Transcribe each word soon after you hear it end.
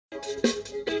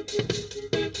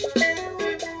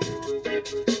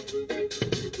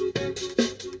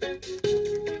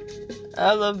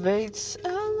Elevates,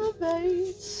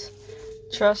 elevates.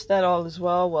 Trust that all is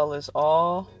well, well is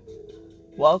all.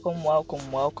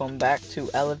 Welcome back to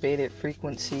Elevated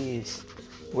Frequencies,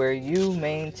 where you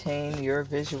maintain your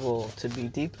visual to be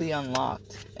deeply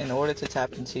unlocked in order to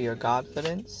tap into your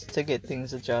Godfidence to get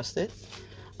things adjusted.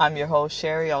 I'm your host,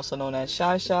 Sherry, also known as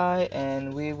Shy Shy,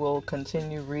 and we will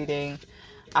continue reading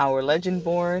our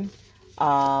Legendborn.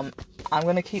 I'm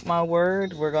going to keep my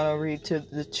word. We're going to read to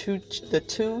the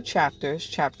two chapters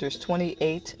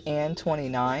 28 and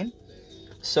 29.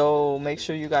 So make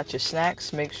sure you got your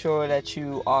snacks. Make sure that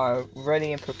you are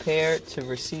ready and prepared to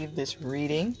receive this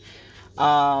reading.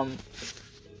 Where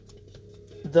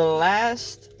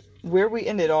we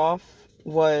ended off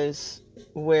was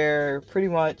where pretty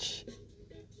much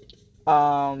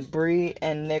Bree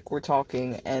and Nick were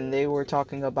talking, and they were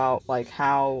talking about like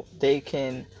how they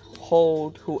can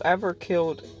hold whoever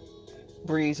killed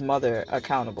Bree's mother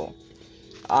accountable.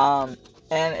 And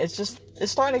it's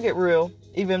starting to get real,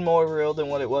 even more real than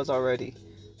what it was already.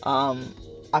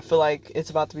 I feel like it's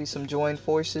about to be some joined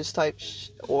forces type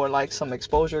or like some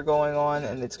exposure going on,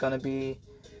 and it's going to be,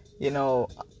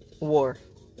 war.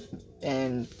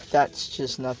 And that's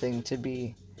just nothing to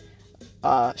be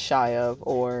shy of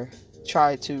or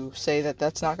try to say that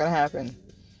that's not going to happen.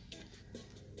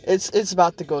 It's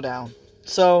about to go down.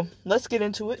 So let's get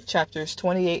into it. Chapters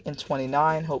 28 and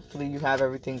 29. Hopefully you have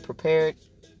everything prepared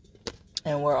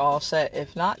and we're all set.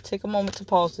 If not, take a moment to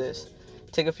pause this.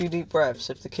 Take a few deep breaths.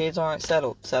 If the kids aren't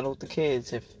settle the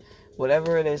kids. If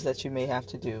whatever it is that you may have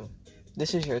to do,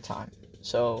 this is your time.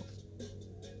 So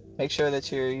make sure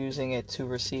that you're using it to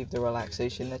receive the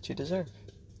relaxation that you deserve.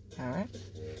 All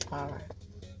right.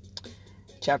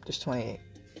 Chapters 28.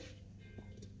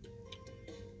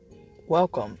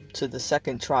 Welcome to the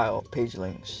second trial,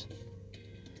 pagelings.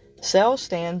 Sel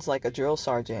stands like a drill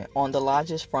sergeant on the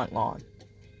lodge's front lawn,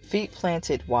 feet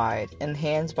planted wide and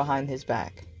hands behind his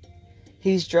back.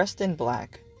 He's dressed in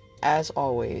black, as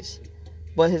always,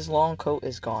 but his long coat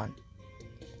is gone.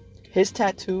 His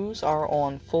tattoos are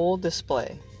on full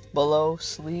display, below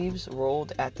sleeves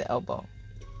rolled at the elbow.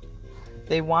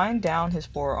 They wind down his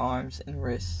forearms and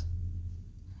wrists,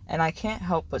 and I can't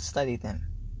help but study them.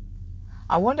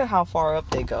 I wonder how far up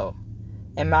they go,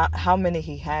 and how many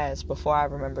he has before I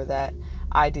remember that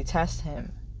I detest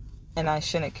him, and I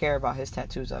shouldn't care about his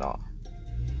tattoos at all.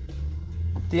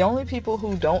 The only people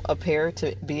who don't appear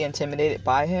to be intimidated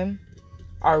by him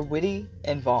are Witty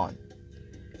and Vaughn.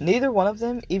 Neither one of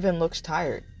them even looks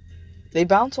tired. They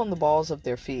bounce on the balls of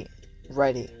their feet,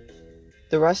 ready.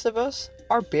 The rest of us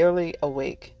are barely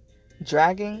awake,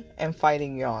 dragging and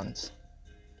fighting yawns.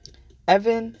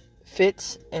 Evan,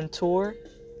 Fitz, and Tor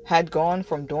had gone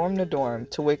from dorm to dorm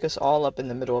to wake us all up in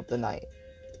the middle of the night.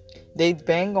 They'd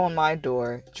bang on my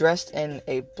door, dressed in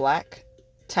a black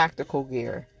tactical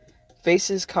gear,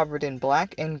 faces covered in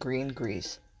black and green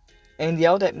grease, and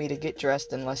yelled at me to get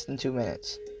dressed in less than 2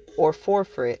 minutes, or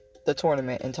forfeit the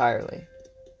tournament entirely.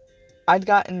 I'd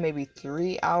gotten maybe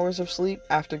 3 hours of sleep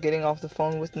after getting off the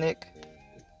phone with Nick.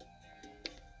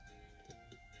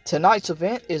 Tonight's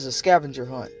event is a scavenger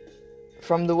hunt.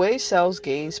 From the way Sel's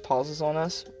gaze pauses on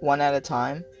us, one at a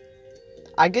time,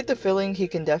 I get the feeling he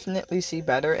can definitely see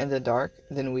better in the dark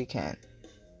than we can.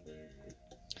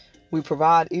 We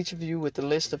provide each of you with a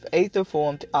list of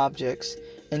aether-formed objects,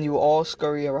 and you all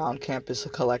scurry around campus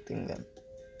collecting them.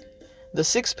 The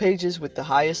 6 pages with the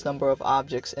highest number of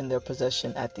objects in their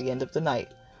possession at the end of the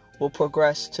night will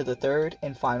progress to the third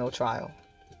and final trial.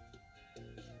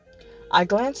 I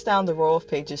glance down the row of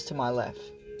pages to my left.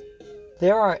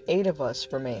 There are 8 of us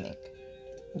remaining.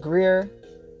 Greer,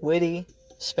 Witty,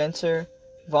 Spencer,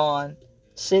 Vaughn,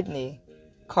 Sydney,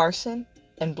 Carson,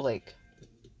 and Blake.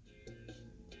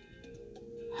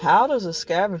 How does a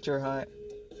scavenger hunt?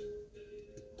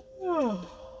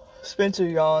 Spencer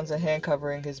yawns, a hand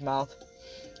covering his mouth.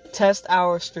 Test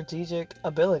our strategic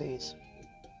abilities.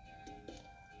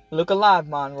 Look alive,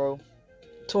 Monroe.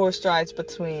 Tor strides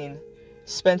between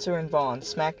Spencer and Vaughn,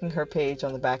 smacking her page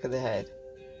on the back of the head.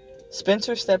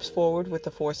 Spencer steps forward with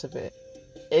the force of it,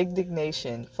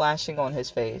 indignation flashing on his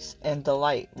face and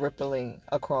delight rippling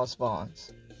across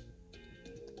Vaughn's.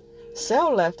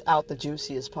 Sel left out the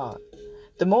juiciest part.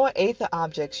 The more aether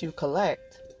objects you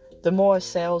collect, the more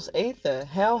Sel's aether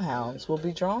hellhounds will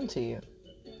be drawn to you.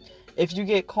 If you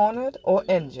get cornered or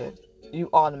injured, you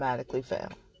automatically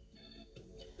fail.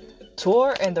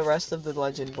 Tor and the rest of the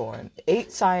Legendborn,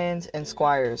 8 scions and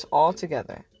squires all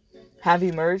together, have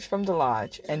emerged from the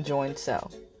lodge and joined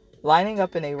Sel, lining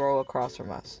up in a row across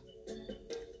from us.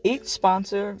 Each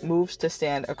sponsor moves to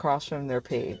stand across from their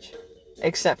page,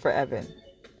 except for Evan.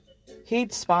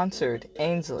 He'd sponsored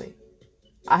Ainsley.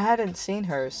 I hadn't seen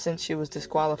her since she was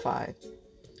disqualified,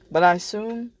 but I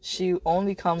assume she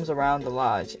only comes around the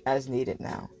lodge as needed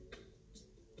now.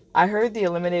 I heard the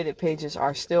eliminated pages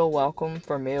are still welcome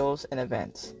for meals and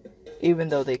events, even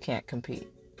though they can't compete.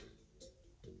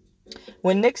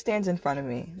 When Nick stands in front of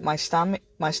me, my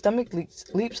stomach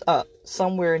leaps up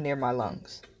somewhere near my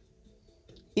lungs.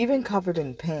 Even covered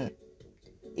in paint,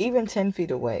 even 10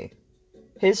 feet away,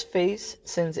 his face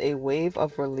sends a wave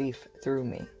of relief through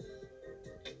me.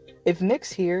 If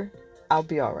Nick's here, I'll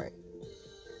be alright.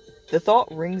 The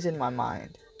thought rings in my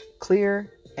mind,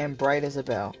 clear and bright as a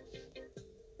bell.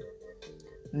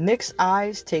 Nick's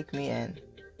eyes take me in,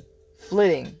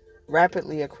 flitting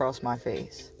rapidly across my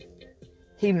face.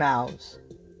 He mouths,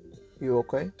 "You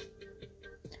okay?"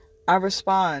 I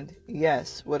respond,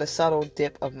 yes, with a subtle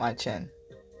dip of my chin.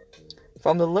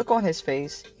 From the look on his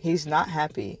face, he's not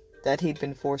happy that he'd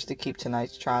been forced to keep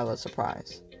tonight's trial a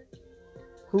surprise.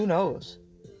 Who knows?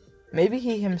 Maybe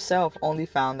he himself only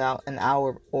found out an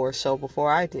hour or so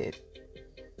before I did.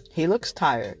 He looks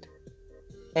tired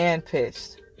and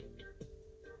pissed.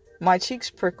 My cheeks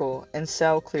prickle and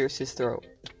Sel clears his throat.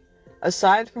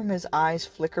 Aside from his eyes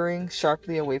flickering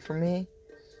sharply away from me,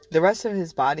 the rest of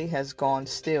his body has gone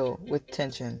still with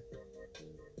tension.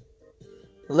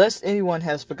 Lest anyone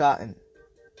has forgotten,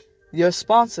 your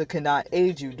sponsor cannot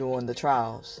aid you during the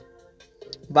trials.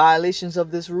 Violations of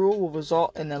this rule will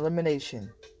result in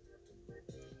elimination.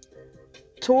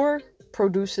 Tor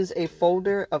produces a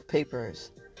folder of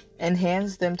papers and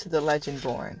hands them to the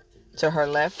Legendborn, to her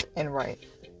left and right.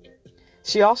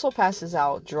 She also passes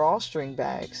out drawstring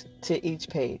bags to each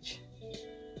page.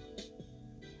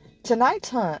 Tonight's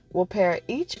hunt will pair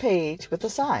each page with a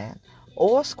scion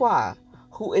or squire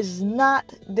who is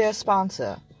not their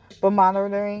sponsor, for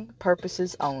monitoring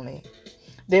purposes only.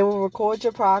 They will record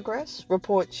your progress,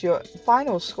 report your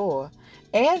final score,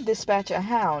 and dispatch a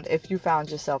hound if you found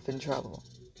yourself in trouble.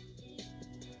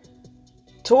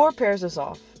 Tor pairs us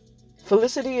off.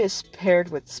 Felicity is paired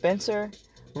with Spencer,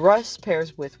 Russ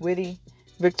pairs with Whitty,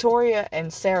 Victoria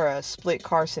and Sarah split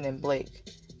Carson and Blake,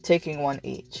 taking one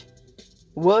each.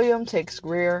 William takes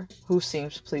Greer, who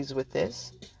seems pleased with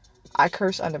this. I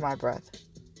curse under my breath.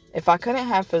 If I couldn't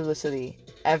have Felicity,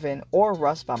 Evan, or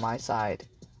Russ by my side,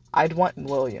 I'd want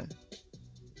William.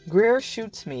 Greer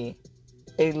shoots me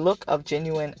a look of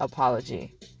genuine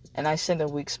apology, and I send a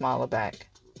weak smile back.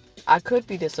 I could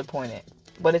be disappointed,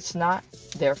 but it's not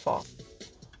their fault.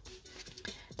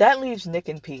 That leaves Nick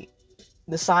and Pete,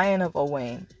 the scion of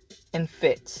Owain, and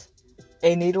Fitz.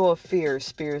 A needle of fear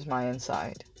spears my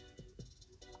inside.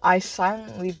 I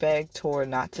silently beg Tor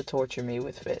not to torture me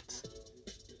with Fitz.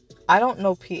 I don't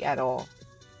know Pete at all,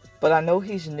 but I know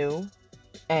he's new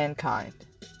and kind.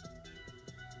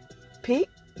 Pete,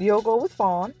 you'll go with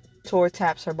Fawn. Tor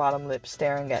taps her bottom lip,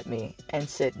 staring at me and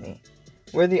Sydney.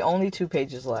 We're the only 2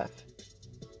 pages left.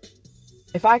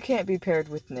 If I can't be paired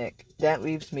with Nick, that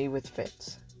leaves me with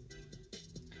Fitz.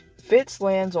 Fitz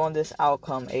lands on this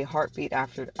outcome a heartbeat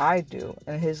after I do,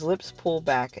 and his lips pull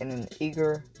back in an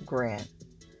eager grin.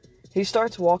 He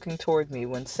starts walking toward me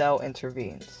when Sel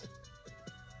intervenes.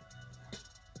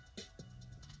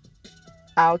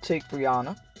 I'll take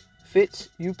Brianna. Fitz,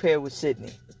 you pair with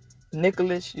Sydney.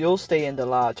 Nicholas, you'll stay in the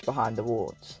lodge behind the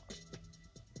wards.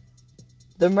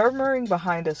 The murmuring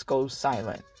behind us goes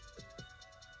silent.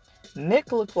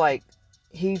 Nick looked like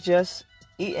he just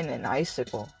eaten an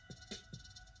icicle.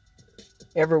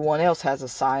 Everyone else has a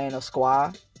scion or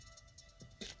squire.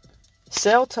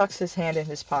 Sel tucks his hand in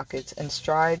his pockets and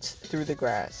strides through the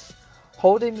grass,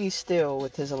 holding me still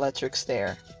with his electric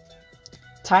stare.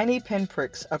 Tiny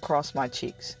pinpricks across my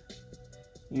cheeks.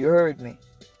 You heard me.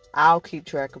 I'll keep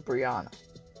track of Brianna.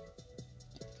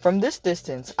 From this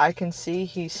distance, I can see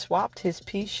he swapped his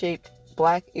pea-shaped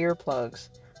black earplugs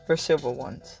for silver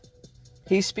ones.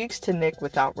 He speaks to Nick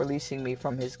without releasing me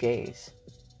from his gaze.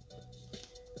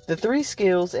 The 3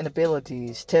 skills and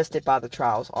abilities tested by the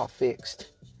trials are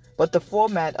fixed, but the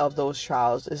format of those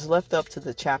trials is left up to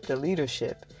the chapter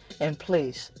leadership in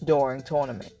place during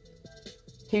tournament.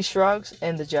 He shrugs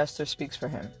and the jester speaks for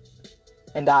him.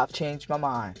 And I've changed my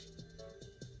mind.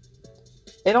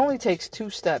 It only takes 2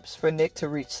 steps for Nick to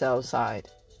reach Sel's side.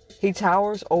 He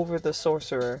towers over the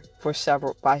sorcerer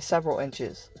by several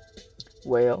inches.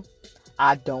 Well,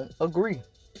 I don't agree.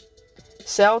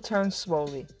 Sel turns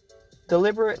slowly,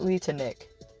 deliberately to Nick.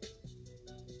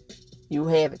 You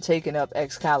haven't taken up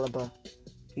Excalibur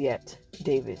yet,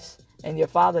 Davis, and your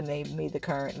father named me the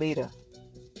current leader.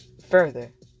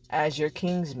 Further, as your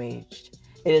king's mage,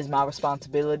 It is my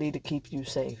responsibility to keep you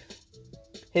safe.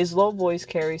 His low voice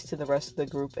carries to the rest of the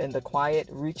group in the quiet,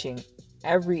 reaching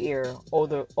every ear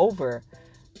over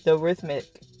the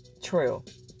rhythmic trill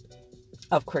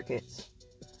of crickets.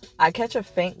 I catch a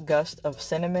faint gust of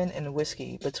cinnamon and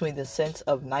whiskey between the scents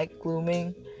of night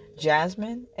glooming,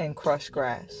 jasmine, and crushed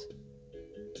grass.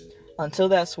 Until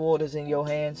that sword is in your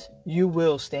hands, you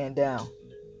will stand down.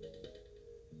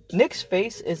 Nick's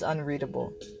face is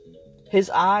unreadable. His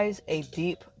eyes a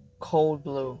deep, cold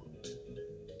blue.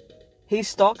 He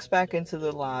stalks back into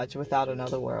the lodge without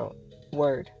another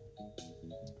word.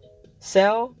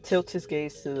 Sel tilts his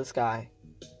gaze to the sky.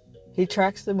 He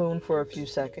tracks the moon for a few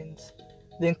seconds,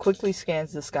 then quickly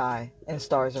scans the sky and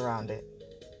stars around it.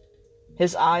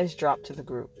 His eyes drop to the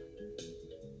group.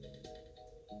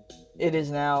 It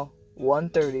is now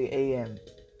 1:30 a.m.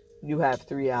 You have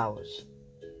 3 hours.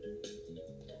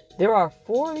 There are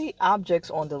 40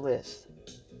 objects on the list,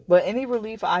 but any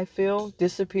relief I feel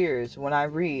disappears when I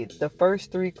read the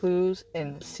first 3 clues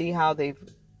and see how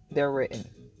they're written.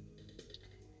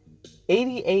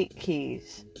 88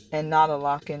 keys and not a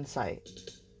lock in sight.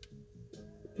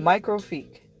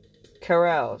 Microfique,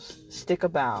 Carrels, stick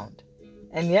abound,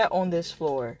 and yet on this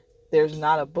floor there's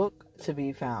not a book to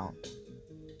be found.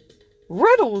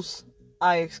 Riddles!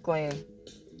 I exclaim.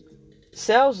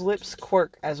 Sel's lips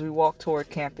quirk as we walk toward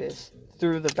campus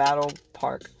through the Battle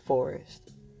Park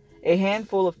forest. A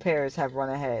handful of pairs have run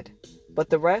ahead, but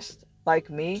the rest, like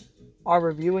me, are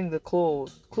reviewing the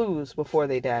clues before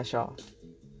they dash off.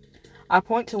 I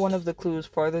point to one of the clues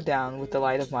further down with the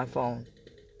light of my phone.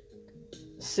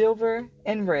 Silver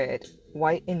and red,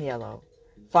 white and yellow,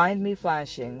 find me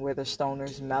flashing where the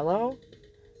stoners mellow.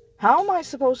 How am I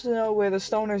supposed to know where the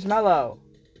stoners mellow?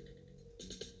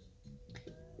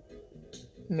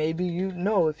 Maybe you'd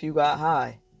know if you got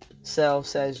high, Sel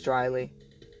says dryly.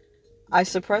 I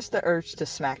suppress the urge to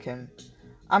smack him.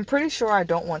 I'm pretty sure I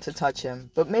don't want to touch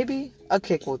him, but maybe a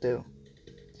kick will do.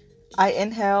 I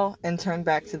inhale and turn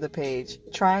back to the page,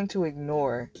 trying to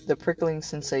ignore the prickling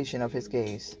sensation of his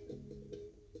gaze.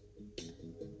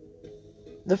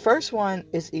 The first one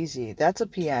is easy. That's a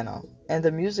piano, and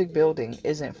the music building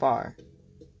isn't far.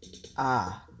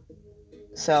 Ah,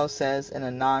 Sel says in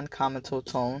a non-committal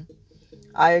tone.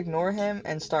 I ignore him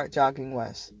and start jogging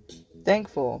west,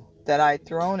 thankful that I'd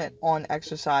thrown on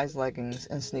exercise leggings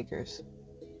and sneakers.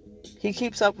 He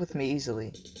keeps up with me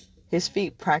easily, his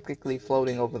feet practically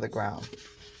floating over the ground,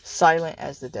 silent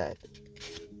as the dead.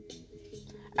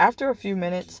 After a few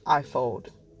minutes, I fold.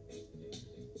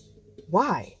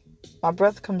 Why? My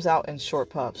breath comes out in short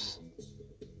puffs.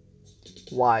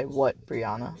 Why what,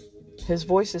 Brianna? His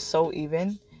voice is so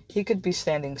even, he could be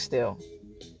standing still.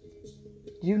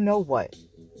 You know what?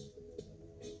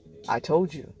 I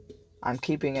told you. I'm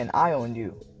keeping an eye on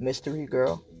you, mystery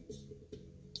girl.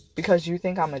 Because you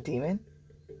think I'm a demon?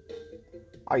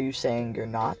 Are you saying you're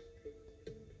not?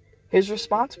 His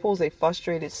response pulls a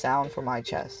frustrated sound from my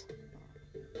chest.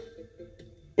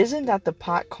 Isn't that the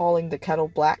pot calling the kettle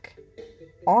black?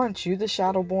 Aren't you the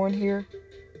Shadowborn here?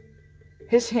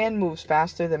 His hand moves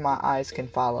faster than my eyes can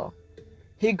follow.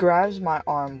 He grabs my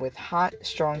arm with hot,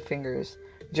 strong fingers,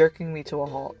 jerking me to a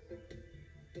halt.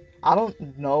 I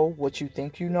don't know what you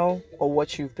think you know, or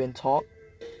what you've been taught,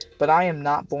 but I am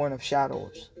not born of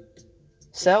shadows.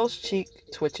 Sel's cheek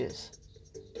twitches.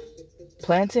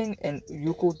 Planting an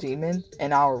Ukul demon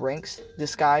in our ranks,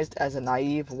 disguised as a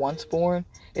naive once-born,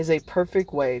 is a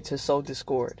perfect way to sow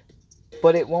discord,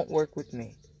 but it won't work with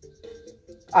me.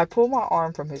 I pull my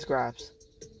arm from his grasp.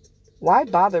 Why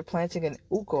bother planting an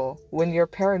Ukul when your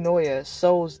paranoia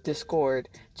sows discord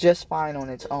just fine on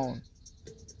its own?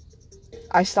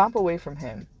 I stomp away from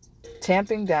him,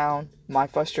 tamping down my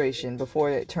frustration before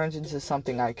it turns into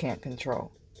something I can't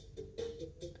control.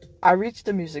 I reach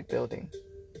the music building,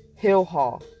 Hill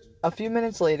Hall, a few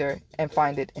minutes later and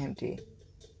find it empty.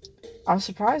 I'm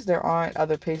surprised there aren't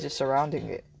other pages surrounding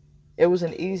it. It was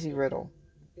an easy riddle.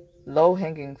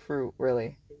 Low-hanging fruit,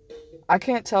 really. I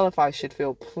can't tell if I should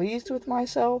feel pleased with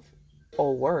myself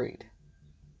or worried.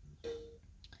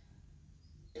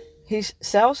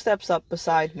 Sel steps up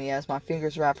beside me as my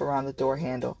fingers wrap around the door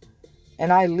handle,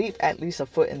 and I leap at least a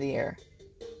foot in the air.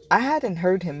 I hadn't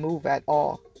heard him move at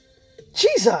all.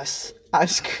 Jesus! I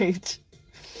screech.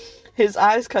 His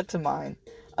eyes cut to mine,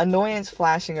 annoyance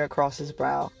flashing across his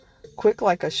brow, quick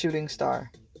like a shooting star.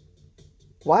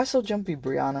 Why so jumpy,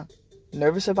 Brianna?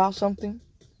 Nervous about something?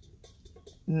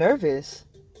 Nervous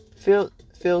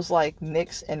feels like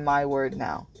Nick's and my word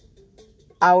now.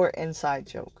 Our inside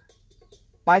joke.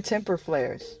 My temper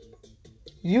flares.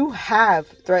 You have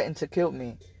threatened to kill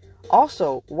me.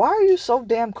 Also, why are you so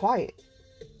damn quiet?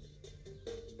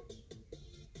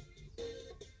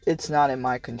 It's not in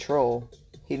my control.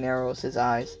 He narrows his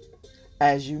eyes.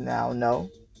 As you now know.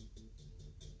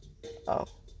 Oh.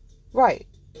 Right.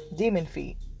 Demon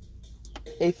feet.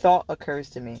 A thought occurs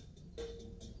to me.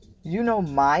 You know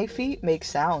my feet make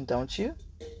sound, don't you?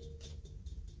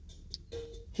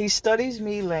 He studies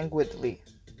me languidly.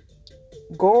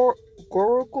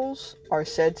 Goracles are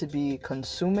said to be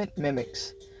consummate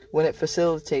mimics when it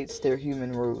facilitates their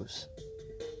human ruse.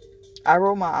 I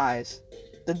roll my eyes.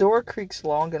 The door creaks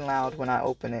long and loud when I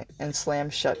open it and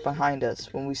slams shut behind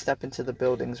us when we step into the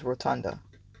building's rotunda.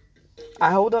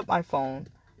 I hold up my phone,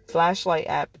 flashlight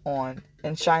app on,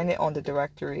 and shine it on the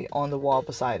directory on the wall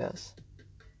beside us.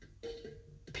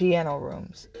 Piano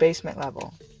rooms, basement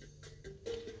level.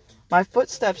 My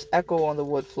footsteps echo on the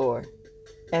wood floor,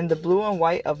 and the blue and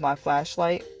white of my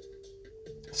flashlight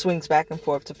swings back and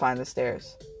forth to find the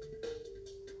stairs.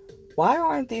 Why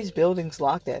aren't these buildings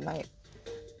locked at night?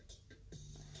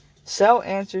 Cell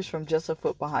answers from just a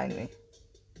foot behind me.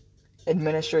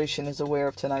 Administration is aware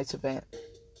of tonight's event.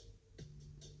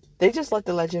 They just let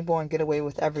the Legendborn get away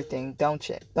with everything, don't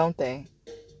they?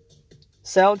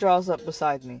 Cell draws up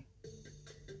beside me.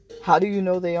 How do you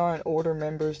know they aren't Order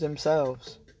members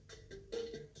themselves?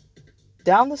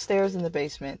 Down the stairs in the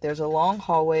basement, there's a long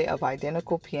hallway of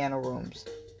identical piano rooms,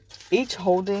 each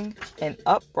holding an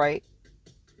upright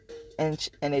and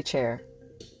a chair.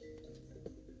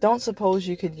 Don't suppose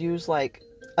you could use like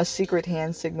a secret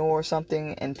hand signal or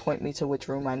something and point me to which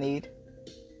room I need?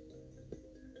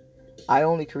 I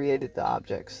only created the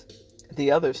objects. The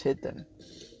others hid them.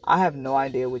 I have no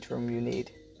idea which room you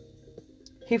need.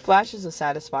 He flashes a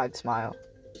satisfied smile.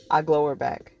 I glower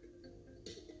back.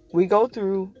 We go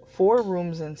through 4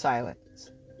 rooms in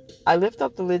silence. I lift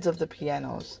up the lids of the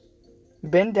pianos,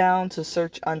 bend down to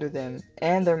search under them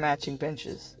and their matching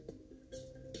benches.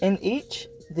 In each,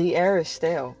 the air is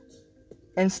stale,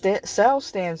 and Cell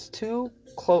stands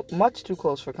much too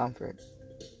close for comfort.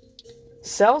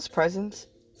 Cell's presence,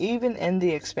 even in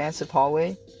the expansive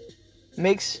hallway,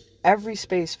 makes every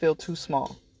space feel too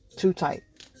small, too tight.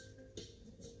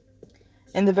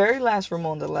 In the very last room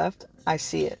on the left, I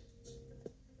see it.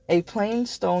 A plain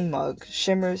stone mug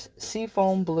shimmers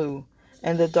seafoam blue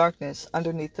in the darkness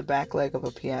underneath the back leg of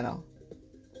a piano.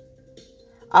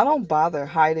 I don't bother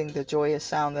hiding the joyous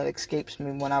sound that escapes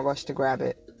me when I rush to grab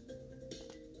it.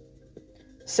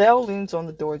 Cell leans on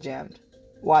the door jamb,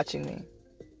 watching me.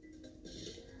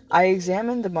 I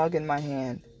examine the mug in my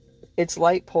hand. Its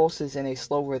light pulses in a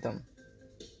slow rhythm.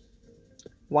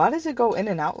 Why does it go in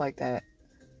and out like that?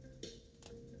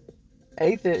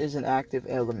 Aether is an active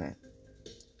element.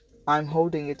 I'm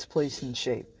holding its place in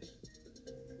shape.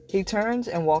 He turns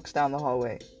and walks down the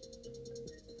hallway.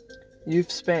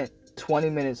 You've spent 20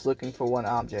 minutes looking for one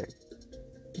object.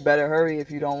 Better hurry if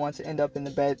you don't want to end up in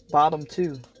the bottom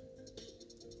too.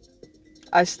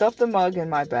 I stuff the mug in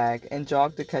my bag and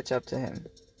jog to catch up to him.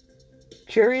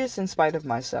 Curious in spite of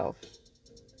myself.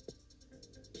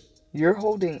 You're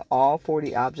holding all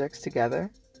 40 objects together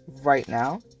right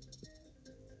now?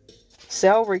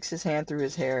 Cell rakes his hand through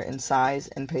his hair and sighs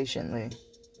impatiently.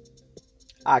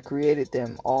 I created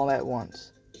them all at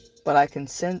once, but I can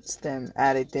sense them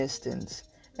at a distance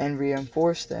and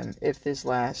reinforce them if this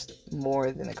lasts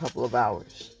more than a couple of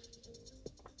hours.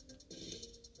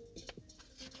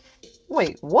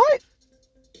 Wait, what?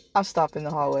 I stop in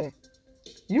the hallway.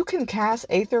 You can cast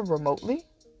Aether remotely?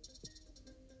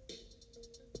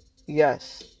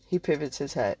 Yes. He pivots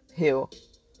his head. Heel.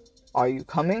 Are you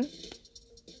coming?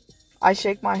 I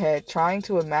shake my head, trying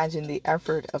to imagine the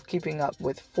effort of keeping up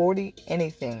with 40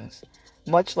 anythings,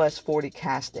 much less 40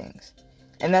 castings.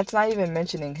 And that's not even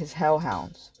mentioning his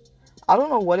hellhounds. I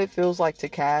don't know what it feels like to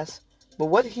cast, but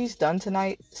what he's done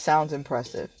tonight sounds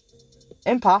impressive.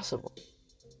 Impossible.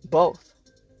 Both.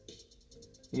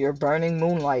 You're burning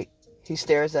moonlight. He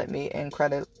stares at me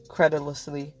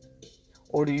incredulously.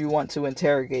 Or do you want to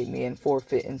interrogate me and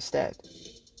forfeit instead?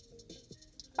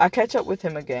 I catch up with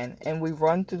him again, and we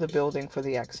run through the building for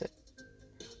the exit.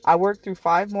 I work through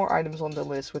 5 more items on the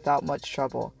list without much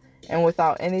trouble, and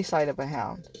without any sight of a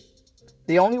hound.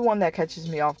 The only one that catches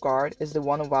me off guard is the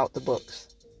one about the books.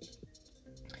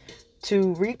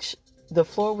 To reach the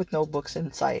floor with no books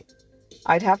in sight,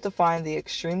 I'd have to find the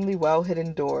extremely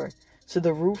well-hidden door to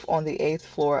the roof on the 8th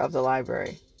floor of the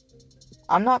library.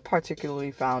 I'm not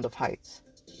particularly fond of heights,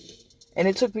 and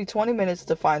it took me 20 minutes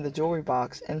to find the jewelry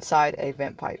box inside a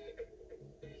vent pipe.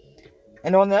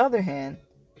 And on the other hand,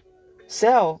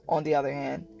 Cell, on the other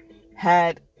hand,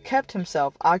 had kept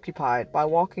himself occupied by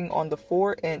walking on the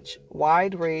 4-inch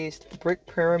wide raised brick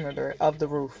perimeter of the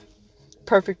roof,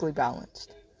 perfectly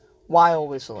balanced, while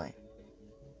whistling.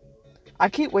 I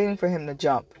keep waiting for him to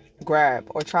jump, grab,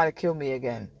 or try to kill me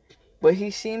again, but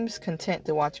he seems content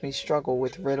to watch me struggle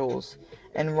with riddles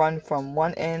and run from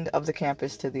one end of the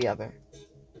campus to the other.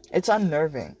 It's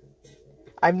unnerving.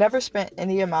 I've never spent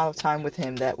any amount of time with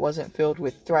him that wasn't filled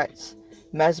with threats,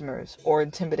 mesmers, or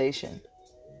intimidation.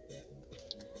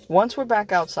 Once we're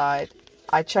back outside,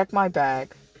 I check my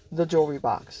bag, the jewelry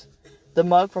box, the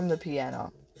mug from the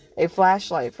piano, a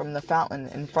flashlight from the fountain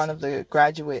in front of the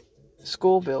graduate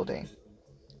school building,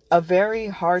 a very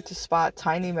hard-to-spot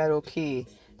tiny metal key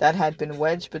that had been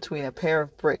wedged between a pair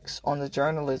of bricks on the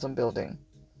journalism building,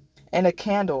 and a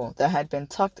candle that had been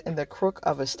tucked in the crook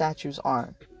of a statue's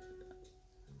arm.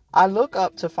 I look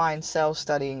up to find Sel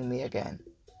studying me again,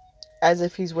 as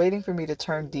if he's waiting for me to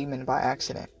turn demon by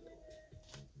accident.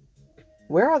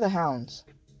 "Where are the hounds?"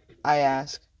 I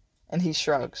ask, and he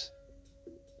shrugs.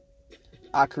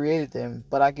 "I created them,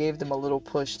 but I gave them a little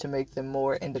push to make them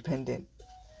more independent.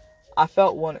 I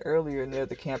felt one earlier near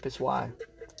the campus Y,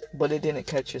 but it didn't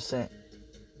catch your scent."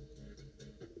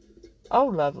 "Oh,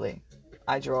 lovely,"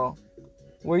 I drawl.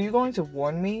 "Were you going to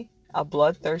warn me a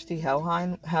bloodthirsty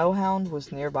hellhound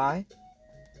was nearby?"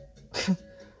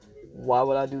 "Why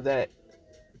would I do that?"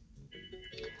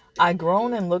 I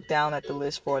groan and look down at the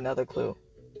list for another clue.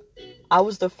 "I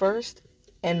was the first,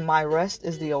 and my rest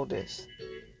is the oldest.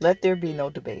 Let there be no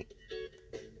debate."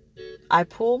 I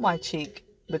pull my cheek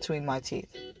between my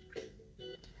teeth.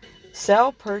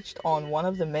 Sel, perched on one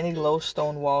of the many low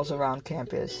stone walls around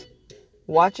campus,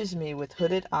 watches me with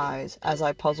hooded eyes as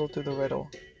I puzzle through the riddle.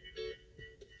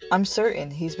 I'm certain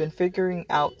he's been figuring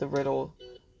out the riddle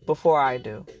before I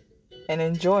do, and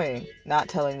enjoying not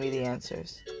telling me the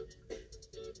answers.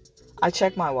 I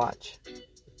check my watch.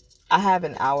 I have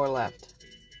an hour left.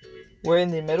 We're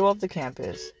in the middle of the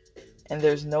campus, and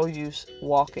there's no use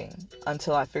walking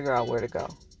until I figure out where to go.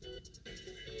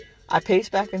 I pace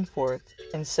back and forth,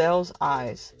 and Sel's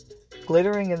eyes,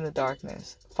 glittering in the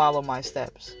darkness, follow my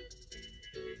steps.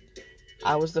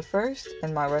 I was the first,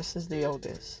 and my rest is the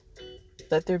oldest.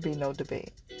 Let there be no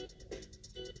debate.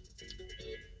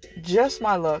 Just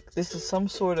my luck, this is some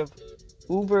sort of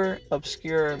uber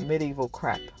obscure medieval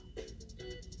crap.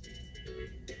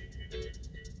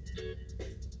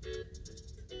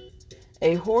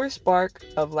 A hoarse bark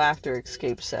of laughter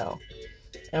escapes Sel,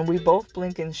 and we both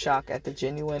blink in shock at the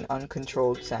genuine,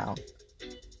 uncontrolled sound.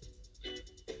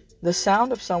 The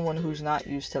sound of someone who's not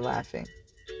used to laughing.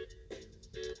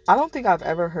 I don't think I've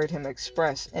ever heard him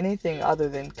express anything other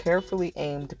than carefully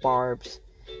aimed barbs,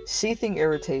 seething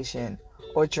irritation,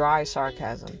 or dry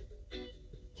sarcasm.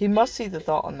 He must see the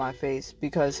thought on my face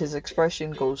because his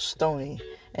expression goes stony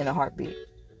in a heartbeat,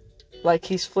 like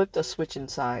he's flipped a switch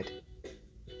inside.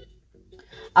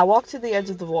 I walk to the edge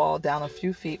of the wall down a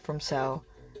few feet from Sel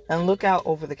and look out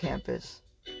over the campus.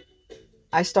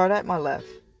 I start at my left,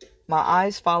 my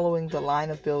eyes following the line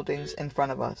of buildings in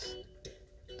front of us.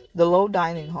 The low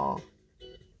dining hall,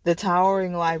 the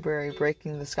towering library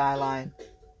breaking the skyline,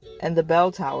 and the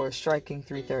bell tower striking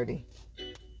 3:30.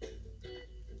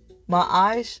 My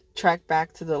eyes track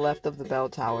back to the left of the bell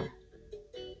tower.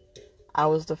 I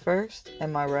was the first,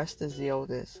 and my rest is the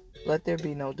oldest. Let there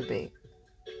be no debate.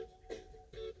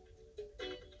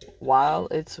 While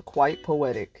it's quite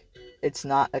poetic, it's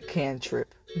not a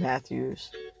cantrip, Matthews.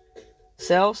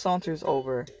 Sel saunters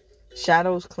over,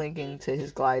 shadows clinging to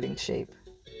his gliding shape.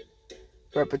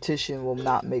 Repetition will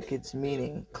not make its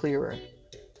meaning clearer.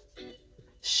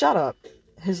 Shut up!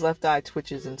 His left eye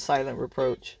twitches in silent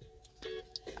reproach.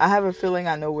 I have a feeling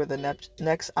I know where the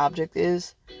next object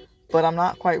is, but I'm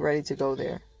not quite ready to go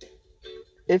there.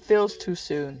 It feels too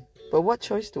soon, but what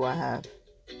choice do I have?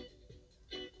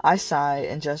 I sigh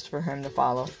and gesture for him to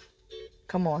follow.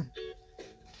 Come on.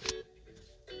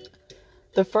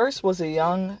 The first was a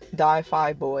young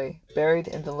Di-Fi boy buried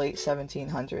in the late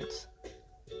 1700s.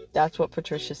 That's what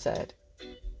Patricia said.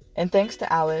 And thanks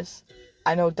to Alice,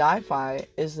 I know Di-Fi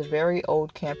is the very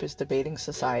old campus debating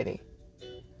society.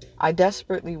 I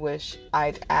desperately wish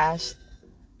I'd asked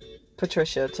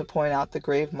Patricia to point out the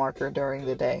grave marker during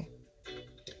the day,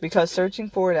 because searching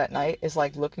for it at night is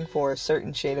like looking for a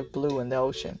certain shade of blue in the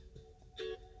ocean.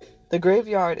 The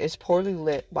graveyard is poorly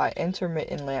lit by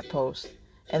intermittent lampposts,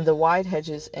 and the wide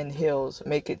hedges and hills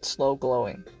make it slow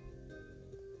glowing.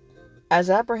 As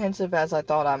apprehensive as I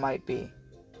thought I might be,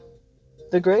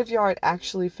 the graveyard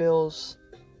actually feels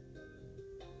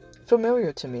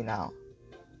familiar to me now.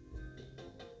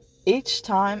 Each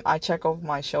time I check over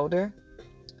my shoulder,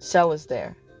 Sel is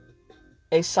there,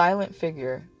 a silent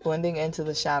figure blending into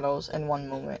the shadows in one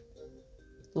moment,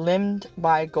 limned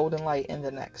by golden light in the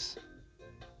next.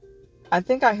 I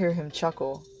think I hear him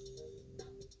chuckle.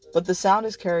 but the sound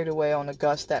is carried away on a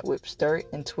gust that whips dirt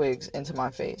and twigs into my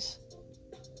face.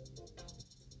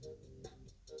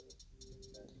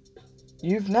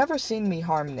 You've never seen me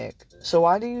harm Nick, so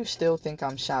why do you still think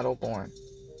I'm Shadowborn?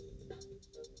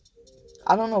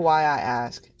 I don't know why I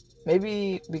ask.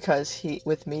 Maybe because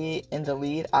with me in the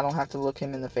lead, I don't have to look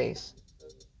him in the face.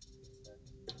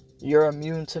 You're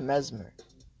immune to mesmer.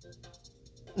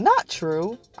 Not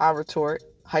true, I retort,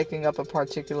 hiking up a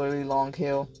particularly long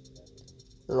hill.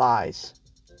 Lies.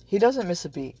 He doesn't miss a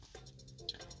beat.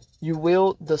 You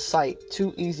wield the sight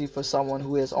too easy for someone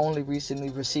who has only recently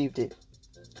received it.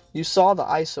 You saw the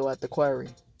ISO at the quarry.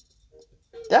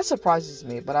 That surprises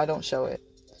me, but I don't show it.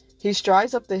 He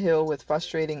strides up the hill with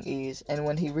frustrating ease, and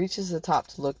when he reaches the top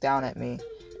to look down at me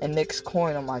and Nick's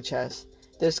coin on my chest,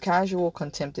 there's casual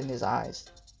contempt in his eyes.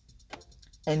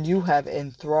 And you have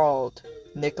enthralled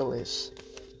Nicholas.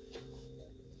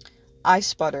 I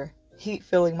sputter, heat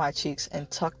filling my cheeks, and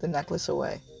tuck the necklace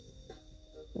away.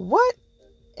 What?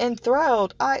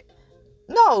 Enthralled?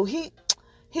 No,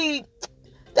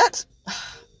 that's...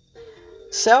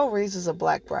 Sel raises a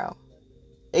black brow.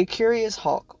 A curious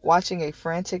hawk, watching a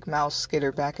frantic mouse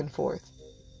skitter back and forth.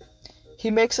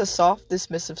 He makes a soft,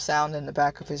 dismissive sound in the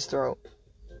back of his throat,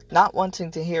 not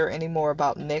wanting to hear any more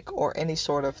about Nick or any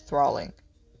sort of thralling.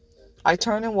 I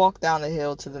turn and walk down the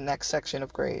hill to the next section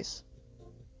of grays.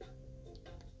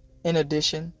 In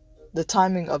addition, the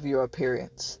timing of your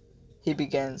appearance, he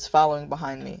begins, following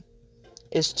behind me,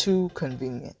 is too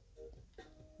convenient.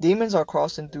 Demons are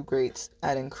crossing through grates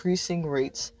at increasing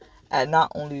rates at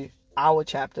not only our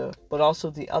chapter, but also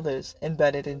the others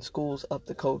embedded in schools up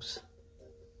the coast.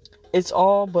 It's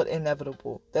all but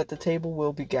inevitable that the table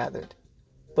will be gathered,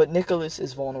 but Nicholas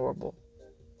is vulnerable.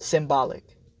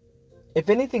 Symbolic. If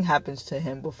anything happens to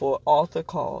him before Arthur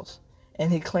calls,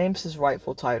 and he claims his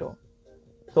rightful title,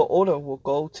 the order will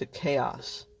go to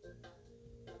chaos.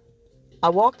 I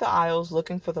walk the aisles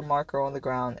looking for the marker on the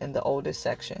ground in the oldest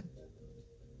section.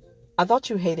 I thought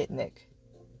you hated Nick.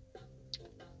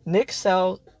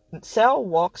 Sel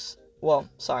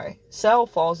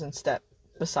falls in step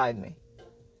beside me.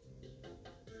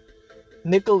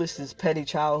 Nicholas's petty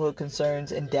childhood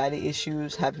concerns and daddy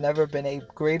issues have never been a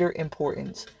greater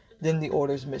importance than the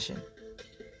Order's mission.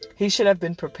 He should have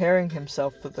been preparing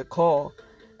himself for the call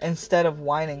instead of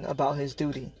whining about his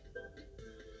duty.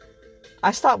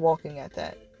 I stop walking at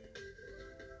that.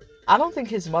 I don't think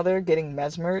his mother getting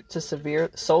mesmered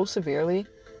so severely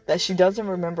that she doesn't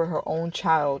remember her own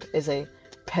child is a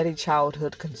petty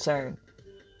childhood concern.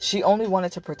 She only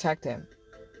wanted to protect him.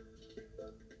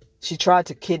 She tried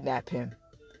to kidnap him.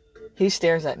 He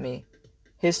stares at me,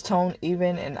 his tone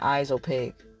even and eyes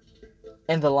opaque.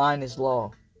 And the line is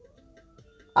law.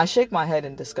 I shake my head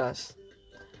in disgust.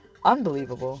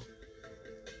 Unbelievable.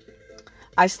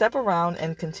 I step around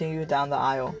and continue down the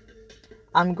aisle.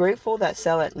 I'm grateful that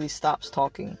Sel at least stops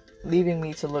talking, leaving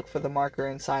me to look for the marker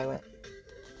in silence.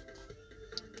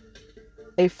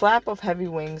 A flap of heavy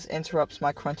wings interrupts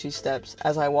my crunchy steps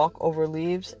as I walk over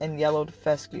leaves and yellowed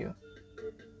fescue,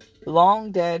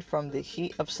 long dead from the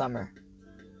heat of summer.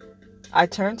 I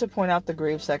turn to point out the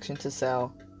grave section to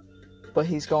Sel, but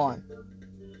he's gone.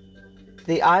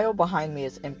 The aisle behind me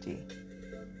is empty.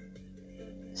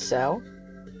 Sel?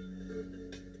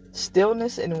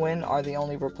 Stillness and wind are the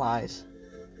only replies.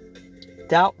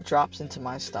 Doubt drops into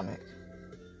my stomach.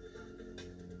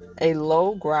 A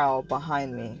low growl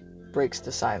behind me breaks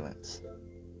the silence.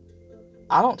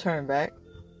 I don't turn back.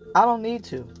 I don't need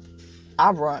to.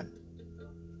 I run.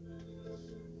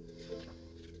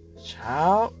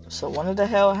 Child. So one of the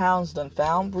hellhounds done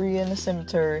found Bree in the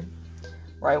cemetery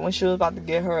right when she was about to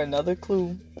get her another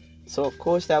clue. So of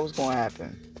course that was going to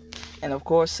happen. And of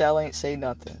course Sel ain't say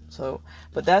nothing.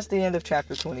 But that's the end of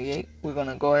chapter 28. We're going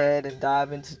to go ahead and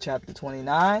dive into chapter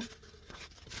 29.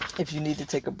 If you need to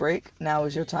take a break, now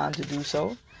is your time to do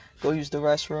so. Go use the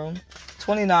restroom.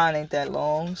 29 ain't that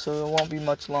long, so it won't be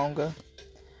much longer.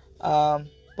 But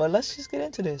let's just get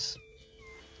into this.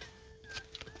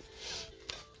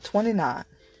 29.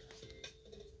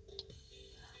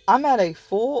 I'm at a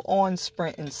full-on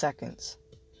sprint in seconds.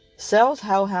 Sel's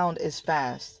hellhound is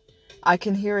fast. I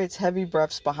can hear its heavy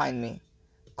breaths behind me,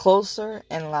 closer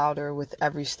and louder with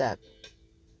every step.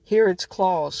 Hear its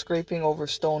claws scraping over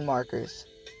stone markers.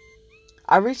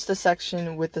 I reach the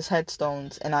section with the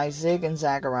headstones and I zig and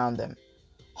zag around them,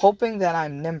 hoping that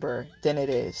I'm nimber than it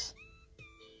is.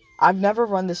 I've never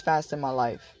run this fast in my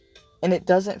life, and it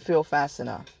doesn't feel fast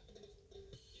enough.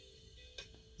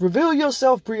 Reveal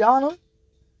yourself, Brianna!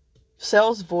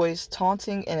 Sel's voice,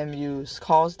 taunting and amused,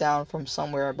 calls down from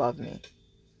somewhere above me.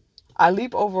 I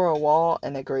leap over a wall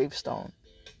and a gravestone,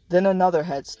 then another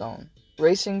headstone,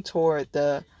 racing toward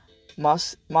the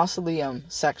mausoleum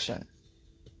section.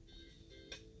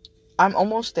 I'm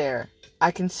almost there.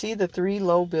 I can see the 3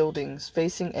 low buildings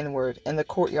facing inward and the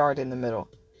courtyard in the middle.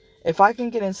 If I can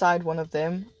get inside one of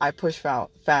them, I push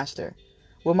faster.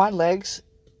 Will my legs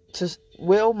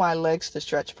to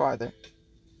stretch farther?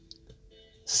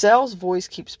 Sel's voice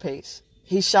keeps pace.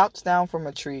 He shouts down from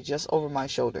a tree just over my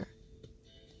shoulder.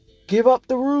 Give up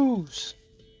the ruse!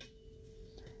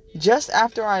 Just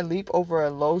after I leap over a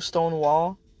low stone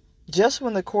wall, just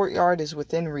when the courtyard is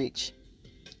within reach,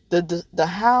 the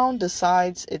hound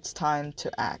decides it's time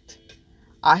to act.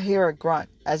 I hear a grunt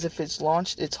as if it's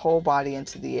launched its whole body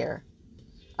into the air.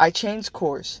 I change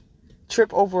course,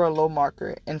 trip over a low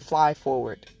marker, and fly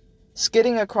forward,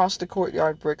 skidding across the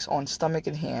courtyard bricks on stomach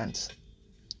and hands.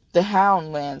 The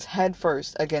hound lands head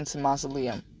first against the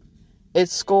mausoleum.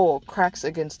 Its skull cracks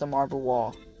against the marble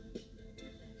wall.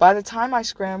 By the time I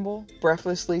scramble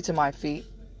breathlessly to my feet,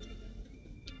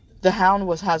 the hound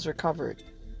has recovered,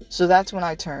 so that's when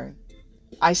I turn.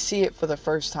 I see it for the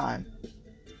first time.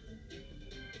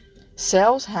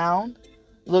 Sel's hound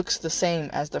looks the same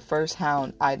as the first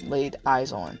hound I'd laid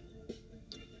eyes on,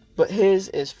 but his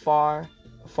is far,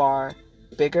 far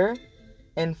bigger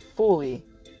and fully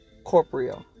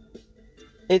corporeal.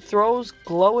 It throws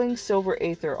glowing silver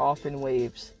aether off in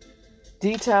waves.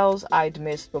 Details I'd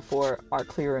missed before are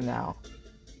clearer now,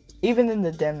 even in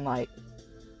the dim light.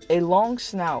 A long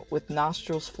snout with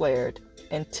nostrils flared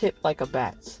and tipped like a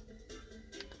bat's.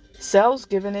 Sel's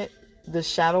given it the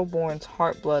Shadowborn's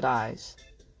heart-blood eyes,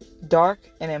 dark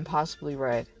and impossibly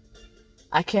red.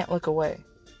 I can't look away.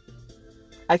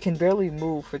 I can barely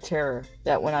move for terror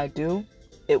that when I do,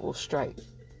 it will strike.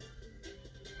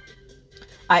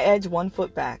 I edge 1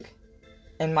 foot back,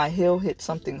 and my heel hits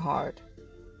something hard,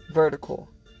 vertical,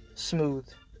 smooth.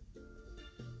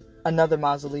 Another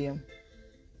mausoleum.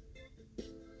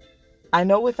 I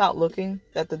know without looking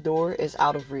that the door is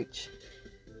out of reach.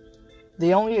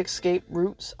 The only escape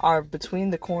routes are between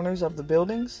the corners of the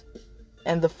buildings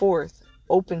and the 4th,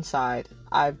 open side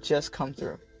I've just come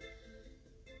through.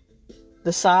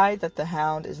 The side that the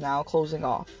hound is now closing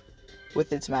off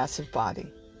with its massive body.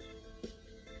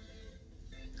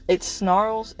 It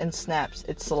snarls and snaps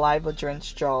its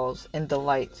saliva-drenched jaws in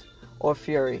delight or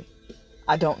fury.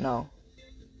 I don't know.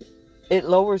 It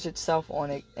lowers itself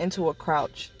on it into a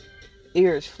crouch,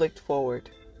 ears flicked forward.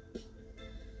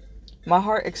 My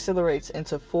heart accelerates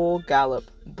into full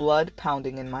gallop, blood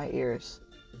pounding in my ears.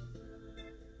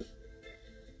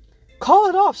 Call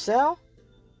it off, Sel!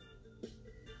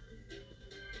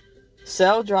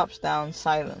 Sel drops down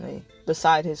silently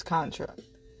beside his contract,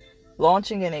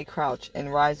 launching in a crouch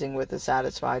and rising with a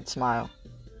satisfied smile.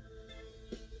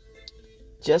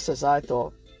 Just as I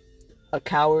thought. A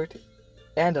coward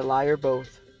and a liar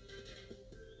both.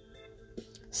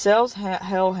 Sel's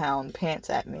hellhound pants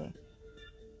at me,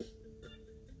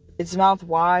 its mouth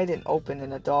wide and open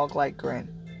in a dog-like grin.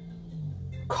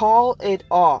 Call it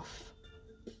off!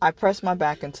 I press my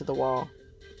back into the wall.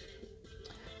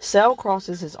 Sel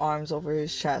crosses his arms over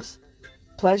his chest,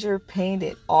 pleasure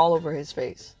painted all over his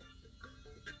face.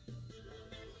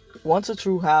 Once a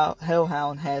true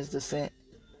hellhound has the scent,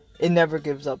 it never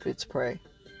gives up its prey.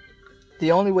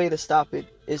 The only way to stop it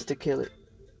is to kill it.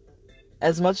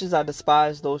 As much as I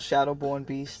despise those shadowborn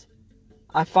beasts,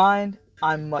 I find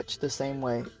I'm much the same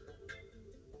way.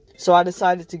 So I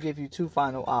decided to give you 2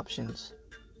 final options.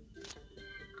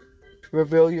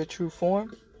 Reveal your true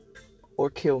form, or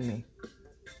kill me.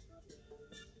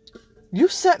 You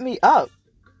set me up!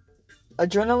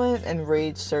 Adrenaline and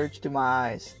rage surged through my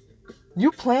eyes.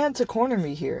 You planned to corner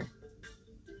me here.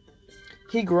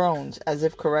 He groans as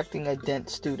if correcting a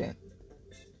dense student.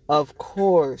 Of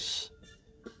course.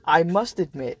 I must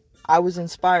admit, I was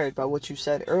inspired by what you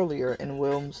said earlier in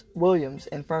William's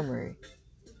infirmary.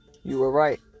 You were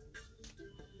right.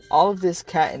 All of this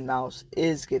cat and mouse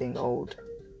is getting old.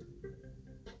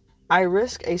 I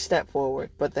risk a step forward,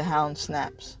 but the hound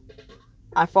snaps.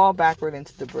 I fall backward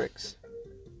into the bricks.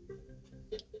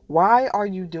 Why are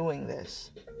you doing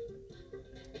this?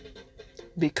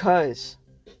 Because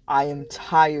I am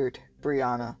tired,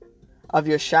 Brianna, of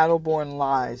your shadowborn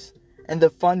lies and the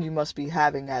fun you must be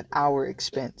having at our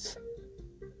expense.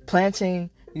 Planting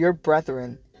your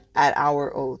brethren at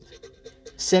our oath.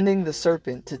 Sending the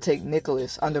serpent to take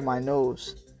Nicholas under my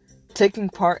nose. Taking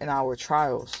part in our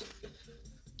trials.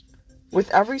 With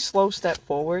every slow step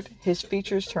forward, his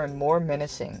features turn more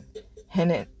menacing,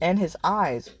 and his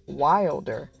eyes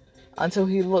wilder, until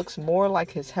he looks more like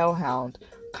his hellhound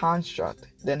construct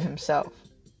than himself.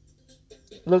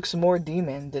 Looks more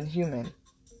demon than human.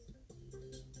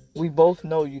 We both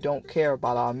know you don't care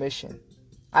about our mission.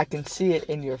 I can see it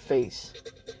in your face.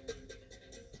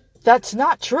 That's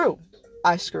not true,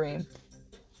 I scream.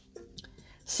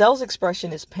 Sel's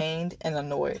expression is pained and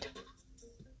annoyed.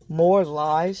 More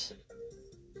lies?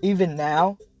 Even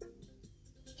now?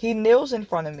 He kneels in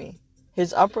front of me,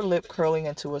 his upper lip curling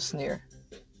into a sneer.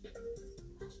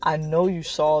 I know you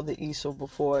saw the easel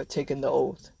before taking the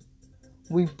oath.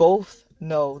 We both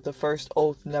know the first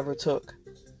oath never took.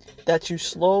 That you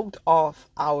slogged off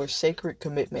our sacred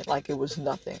commitment like it was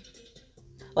nothing.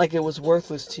 Like it was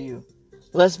worthless to you.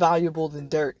 Less valuable than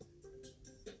dirt.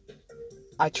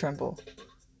 I tremble.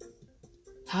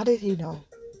 How did he know?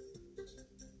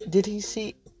 Did he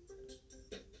see?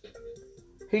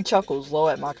 He chuckles low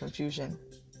at my confusion.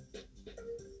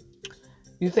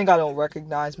 You think I don't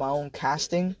recognize my own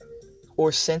casting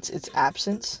or sense its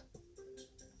absence?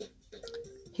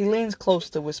 He leans close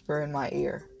to whisper in my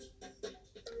ear.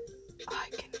 I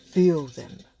can feel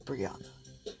them, Brianna.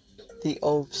 The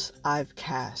oaths I've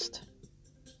cast.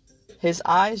 His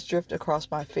eyes drift across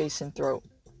my face and throat.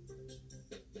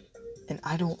 And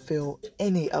I don't feel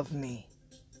any of me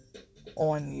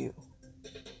on you.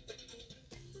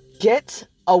 Get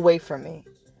away from me.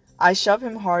 I shove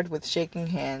him hard with shaking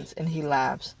hands and he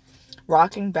laughs,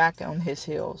 rocking back on his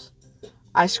heels.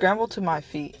 I scramble to my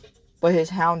feet, but his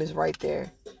hound is right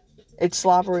there, its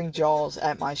slobbering jaws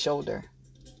at my shoulder.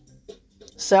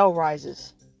 Sel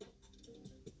rises.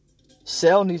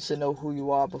 Sel needs to know who you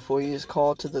are before he is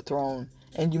called to the throne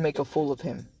and you make a fool of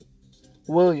him.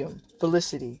 William,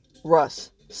 Felicity, Russ,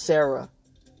 Sarah,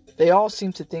 they all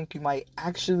seem to think you might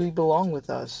actually belong with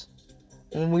us,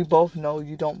 when we both know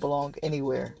you don't belong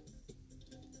anywhere.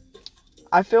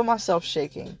 I feel myself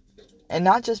shaking, and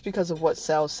not just because of what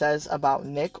Sel says about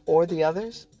Nick or the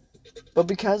others, but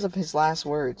because of his last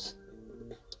words.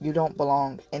 You don't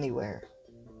belong anywhere.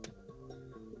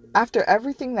 After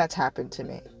everything that's happened to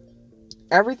me,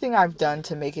 everything I've done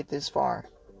to make it this far,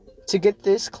 to get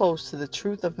this close to the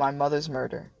truth of my mother's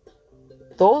murder,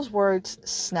 those words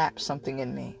snap something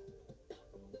in me.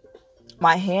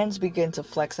 My hands begin to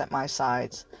flex at my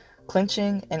sides,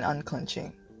 clenching and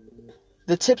unclenching.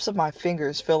 The tips of my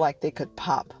fingers feel like they could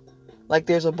pop, like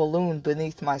there's a balloon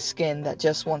beneath my skin that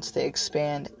just wants to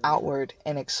expand outward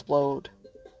and explode.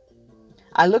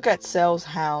 I look at Sel's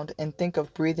hound and think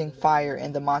of breathing fire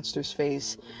in the monster's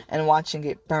face and watching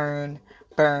it burn,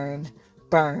 burn,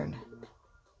 burn.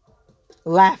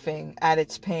 Laughing at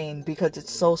its pain because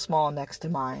it's so small next to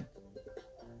mine.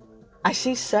 I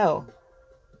see Sel.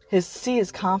 See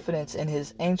his confidence in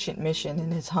his ancient mission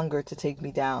and his hunger to take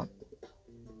me down.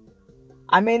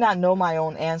 I may not know my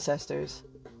own ancestors,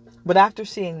 but after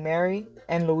seeing Mary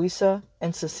and Louisa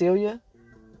and Cecilia,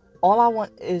 all I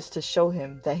want is to show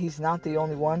him that he's not the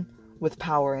only one with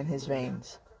power in his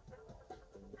veins.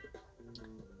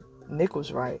 Nick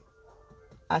was right,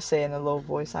 I say in a low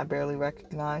voice I barely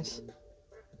recognize.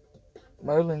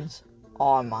 Merlins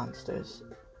are monsters.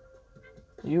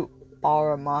 You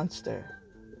are a monster.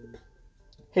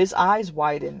 His eyes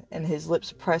widen and his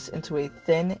lips press into a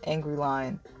thin, angry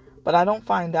line, but I don't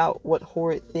find out what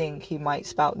horrid thing he might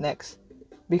spout next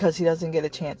because he doesn't get a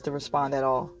chance to respond at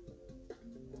all.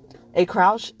 A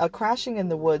crashing in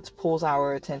the woods pulls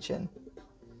our attention.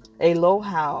 A low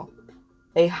howl,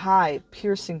 a high,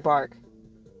 piercing bark,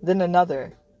 then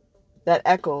another that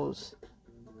echoes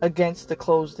against the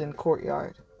closed-in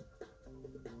courtyard.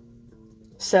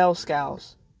 Sel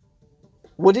scowls.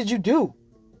 What did you do?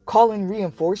 Call in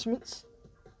reinforcements?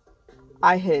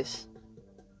 I hiss.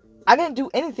 I didn't do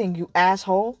anything, you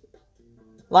asshole.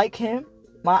 Like him,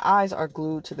 my eyes are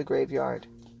glued to the graveyard.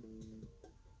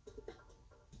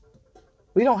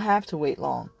 We don't have to wait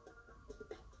long.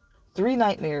 3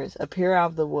 nightmares appear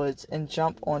out of the woods and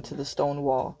jump onto the stone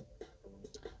wall.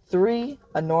 3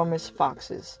 enormous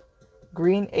foxes,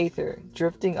 green aether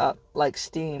drifting up like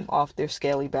steam off their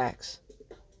scaly backs.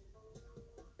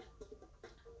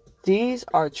 These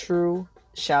are true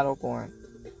Shadowborn.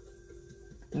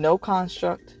 No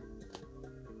construct,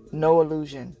 no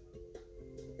illusion.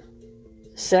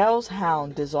 Sel's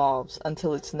hound dissolves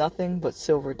until it's nothing but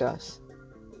silver dust.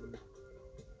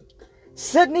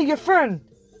 Sydney, your friend!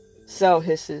 Sel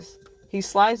hisses. He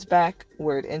slides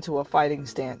backward into a fighting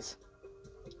stance.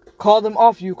 Call them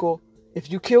off, Yuko. If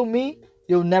you kill me,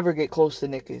 you'll never get close to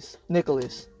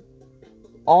Nicholas.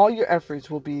 All your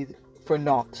efforts will be for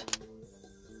naught.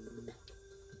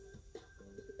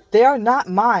 They are not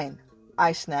mine,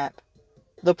 I snap.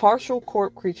 The partial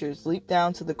corp creatures leap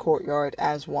down to the courtyard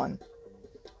as one,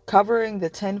 covering the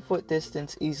 10-foot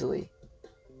distance easily.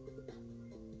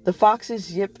 The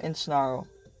foxes yip and snarl,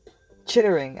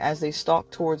 chittering as they stalk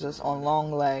towards us on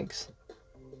long legs.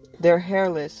 their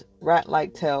hairless,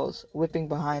 rat-like tails whipping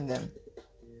behind them.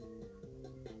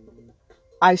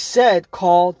 I said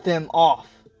call them off.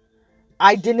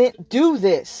 I didn't do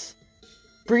this.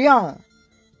 Brianna,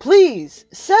 please,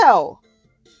 Sal.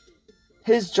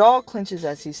 His jaw clenches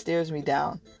as he stares me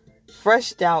down,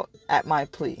 fresh doubt at my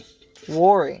plea,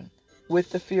 warring with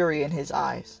the fury in his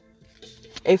eyes.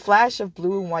 A flash of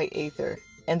blue and white aether,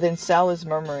 and then Sal is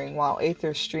murmuring while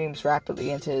aether streams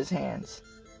rapidly into his hands.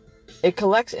 It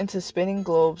collects into spinning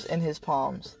globes in his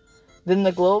palms. Then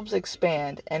the globes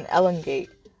expand and elongate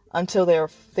until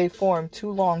they form two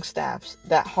long staffs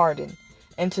that harden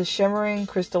into shimmering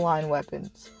crystalline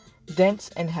weapons, dense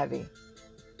and heavy.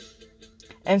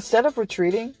 Instead of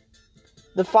retreating,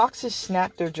 the foxes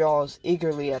snap their jaws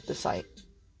eagerly at the sight.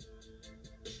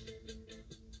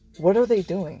 What are they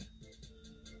doing?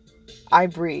 I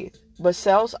breathe, but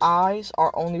Sal's eyes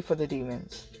are only for the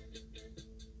demons.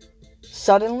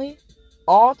 Suddenly,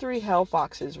 all three hell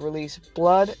foxes release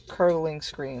blood-curdling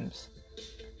screams,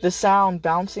 the sound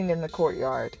bouncing in the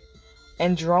courtyard,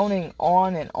 and droning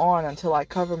on and on until I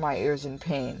cover my ears in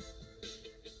pain.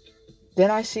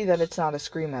 Then I see that it's not a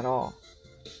scream at all.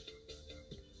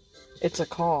 It's a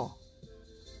call.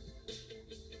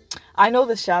 I know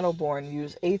the Shadowborn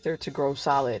use aether to grow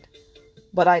solid,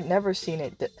 but I'd never seen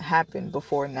it happen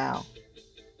before now.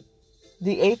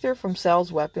 The aether from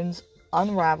Sal's weapons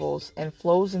unravels and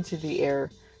flows into the air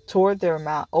toward their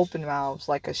open mouths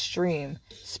like a stream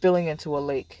spilling into a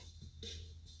lake.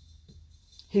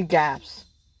 He gasps,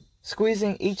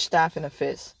 squeezing each staff in a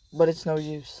fist, but it's no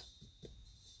use.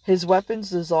 His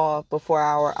weapons dissolve before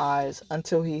our eyes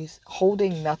until he's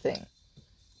holding nothing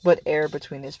but air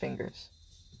between his fingers.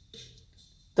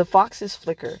 The foxes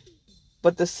flicker,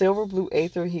 but the silver-blue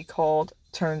aether he called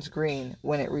turns green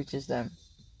when it reaches them.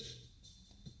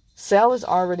 Sal is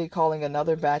already calling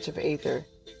another batch of aether,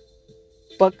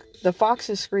 but the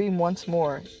foxes scream once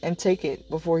more and take it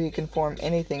before he can form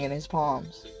anything in his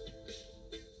palms.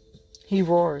 He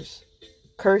roars,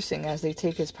 cursing as they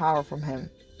take his power from him,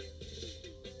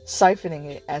 siphoning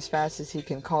it as fast as he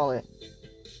can call it.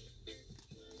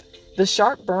 The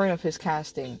sharp burn of his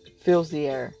casting fills the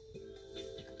air.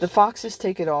 The foxes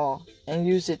take it all and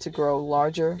use it to grow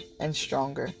larger and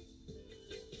stronger.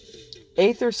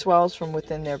 Aether swells from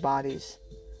within their bodies,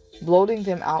 bloating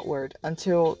them outward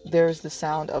until there is the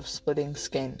sound of splitting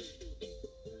skin.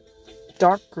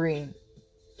 Dark green,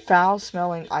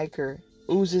 foul-smelling ichor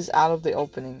oozes out of the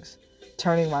openings,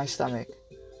 turning my stomach.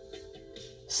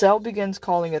 Sel begins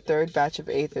calling a third batch of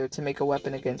aether to make a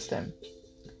weapon against them,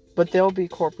 but they'll be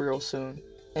corporeal soon,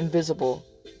 invisible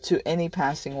to any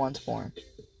passing once-born.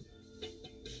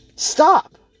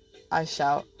 Stop! I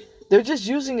shout. They're just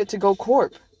using it to go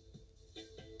corp.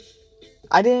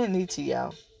 I didn't need to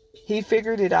yell. He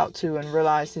figured it out too and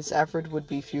realized his effort would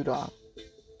be futile.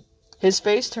 His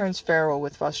face turns feral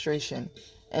with frustration,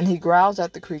 and he growls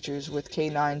at the creatures with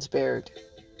canines bared.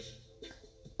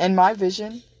 In my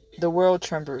vision, the world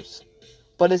trembles,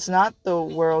 but it's not the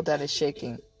world that is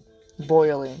shaking,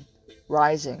 boiling,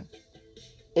 rising.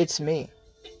 It's me.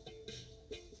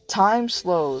 Time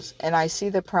slows, and I see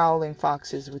the prowling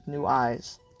foxes with new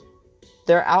eyes,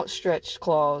 their outstretched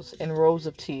claws and rows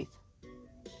of teeth,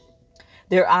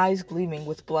 their eyes gleaming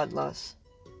with bloodlust.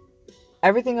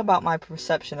 Everything about my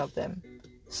perception of them,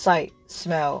 sight,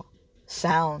 smell,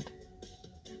 sound,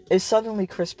 is suddenly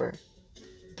crisper,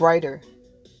 brighter.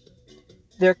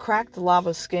 Their cracked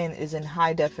lava skin is in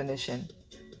high definition,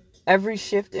 every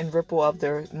shift and ripple of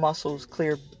their muscles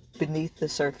clear beneath the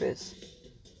surface.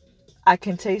 I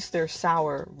can taste their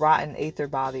sour, rotten aether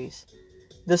bodies,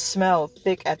 the smell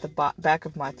thick at the back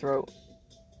of my throat.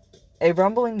 A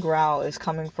rumbling growl is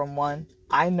coming from one,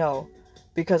 I know,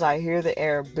 because I hear the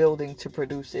air building to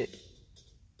produce it,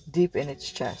 deep in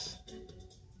its chest.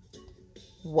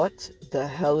 What the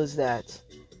hell is that?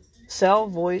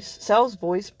 Sel's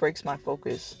voice breaks my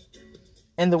focus,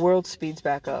 and the world speeds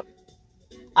back up.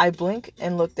 I blink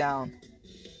and look down.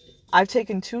 I've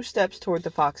taken 2 steps toward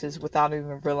the foxes without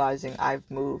even realizing I've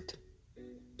moved.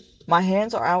 My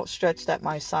hands are outstretched at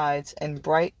my sides, and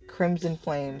bright crimson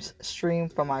flames stream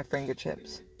from my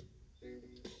fingertips.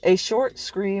 A short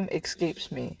scream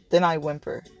escapes me, then I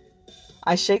whimper.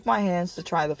 I shake my hands to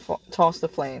try to toss the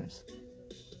flames.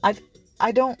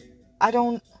 I don't...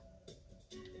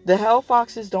 The hell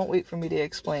foxes don't wait for me to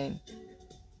explain.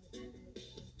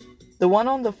 The one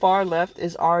on the far left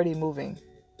is already moving,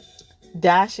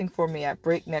 dashing for me at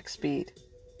breakneck speed.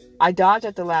 I dodge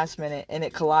at the last minute, and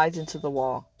it collides into the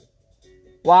wall.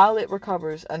 While it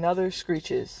recovers, another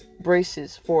screeches,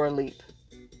 braces for a leap.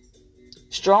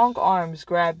 Strong arms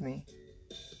grab me.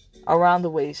 around the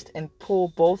waist and pull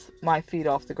both my feet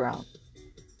off the ground.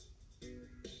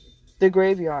 The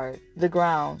graveyard, the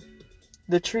ground,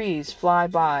 the trees fly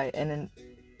by in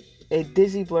a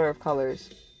dizzy blur of colors,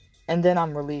 and then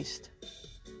I'm released.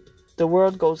 The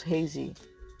world goes hazy,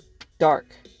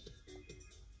 dark.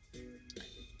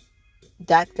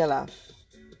 Datgalaf,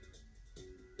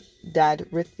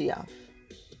 Dadrithiaf,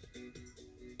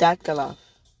 Datgalaf,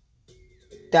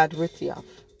 Dadrithiaf.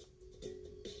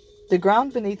 The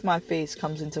ground beneath my face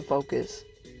comes into focus.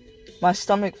 My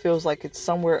stomach feels like it's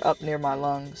somewhere up near my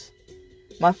lungs.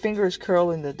 My fingers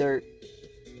curl in the dirt.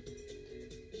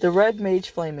 The red mage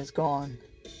flame is gone.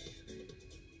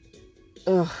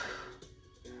 Ugh.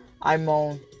 I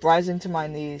moan, rising to my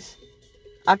knees.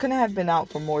 I couldn't have been out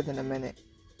for more than a minute.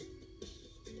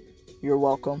 You're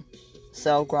welcome,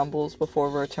 Sel grumbles before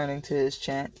returning to his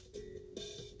chant.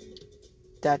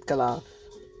 Dadgalaf,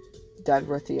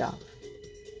 Dadrithiaf.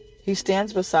 He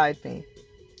stands beside me,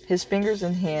 his fingers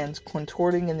and hands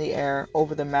contorting in the air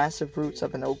over the massive roots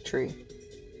of an oak tree.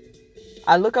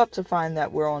 I look up to find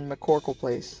that we're on McCorkle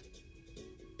Place,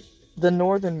 the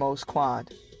northernmost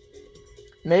quad,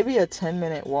 maybe a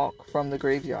 10-minute walk from the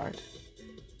graveyard.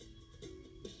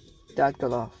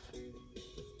 Dadgalaf.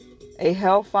 A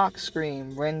hell fox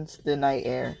scream rends the night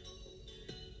air.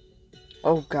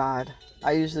 Oh God,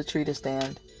 I use the tree to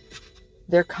stand.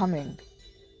 They're coming.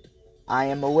 I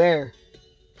am aware,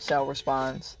 Sel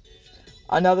responds.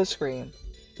 Another scream,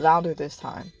 louder this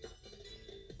time.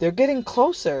 They're getting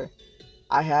closer.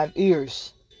 I have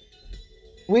ears.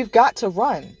 We've got to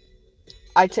run.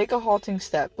 I take a halting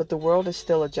step, but the world is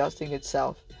still adjusting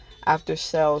itself after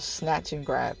Sel's snatch and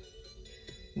grab.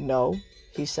 No,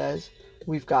 he says,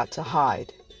 we've got to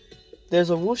hide. There's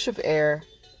a whoosh of air,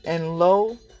 and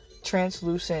low,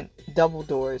 translucent double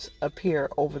doors appear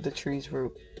over the tree's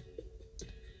root.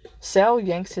 Sel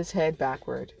yanks his head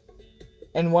backward,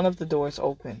 and one of the doors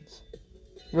opens,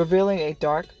 revealing a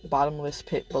dark, bottomless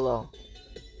pit below.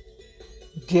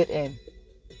 Get in.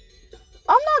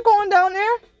 I'm not going down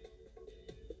there.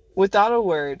 Without a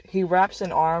word, he wraps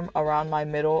an arm around my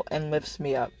middle and lifts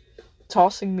me up,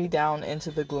 tossing me down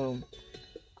into the gloom.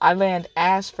 I land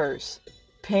ass first,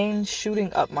 pain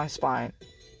shooting up my spine.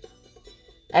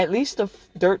 At least the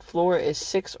dirt floor is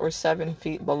 6 or 7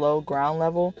 feet below ground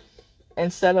level,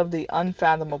 instead of the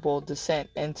unfathomable descent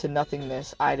into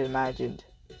nothingness I'd imagined.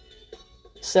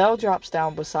 Sel drops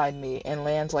down beside me and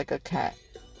lands like a cat,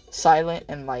 silent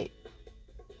and light.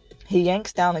 He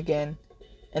yanks down again,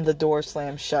 and the door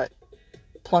slams shut,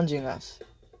 plunging us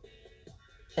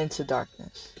into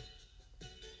darkness.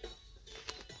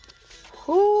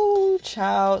 Whoo,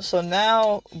 child. So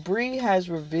now Bree has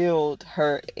revealed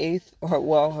her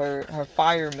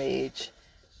fire mage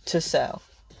to Sel.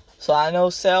 So I know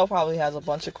Sel probably has a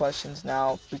bunch of questions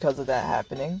now because of that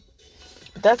happening.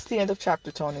 But that's the end of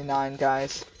chapter 29,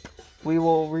 guys. We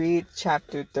will read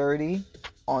chapter 30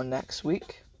 on next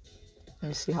week. Let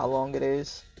me see how long it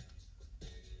is.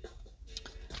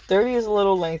 30 is a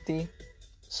little lengthy,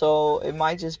 so it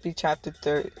might just be chapter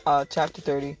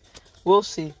 30. We'll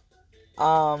see.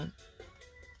 And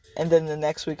then the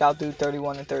next week I'll do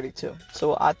 31 and 32.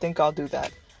 So I think I'll do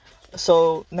that.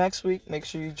 So next week, make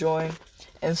sure you join,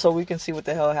 and so we can see what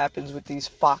the hell happens with these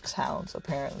foxhounds,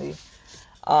 apparently.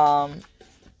 And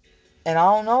I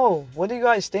don't know. What do you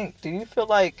guys think? Do you feel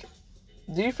like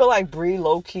Bree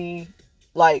low-key,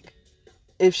 like,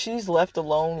 if she's left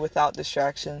alone without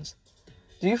distractions,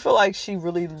 do you feel like she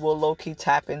really will low-key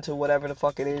tap into whatever the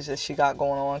fuck it is that she got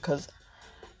going on? Because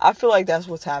I feel like that's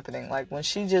what's happening. Like, when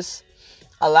she just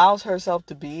allows herself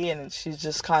to be, and she's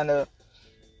just kind of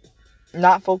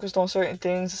not focused on certain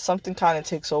things, something kind of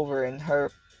takes over, and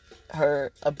her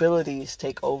abilities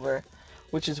take over,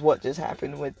 which is what just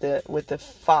happened with the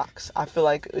fox. I feel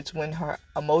like it's when her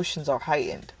emotions are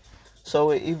heightened.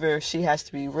 So either she has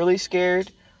to be really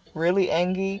scared, really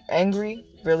angry,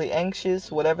 really anxious,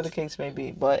 whatever the case may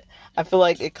be. But I feel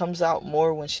like it comes out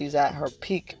more when she's at her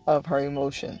peak of her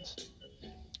emotions.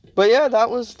 But yeah, that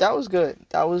was good.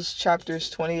 That was chapters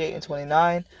 28 and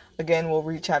 29. Again, we'll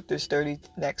read chapters 30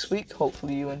 next week.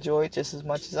 Hopefully you enjoyed just as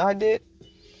much as I did.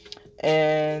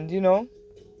 And,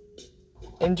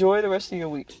 enjoy the rest of your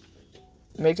week.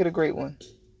 Make it a great one.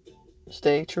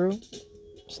 Stay true.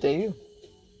 Stay you.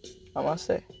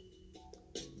 Namaste.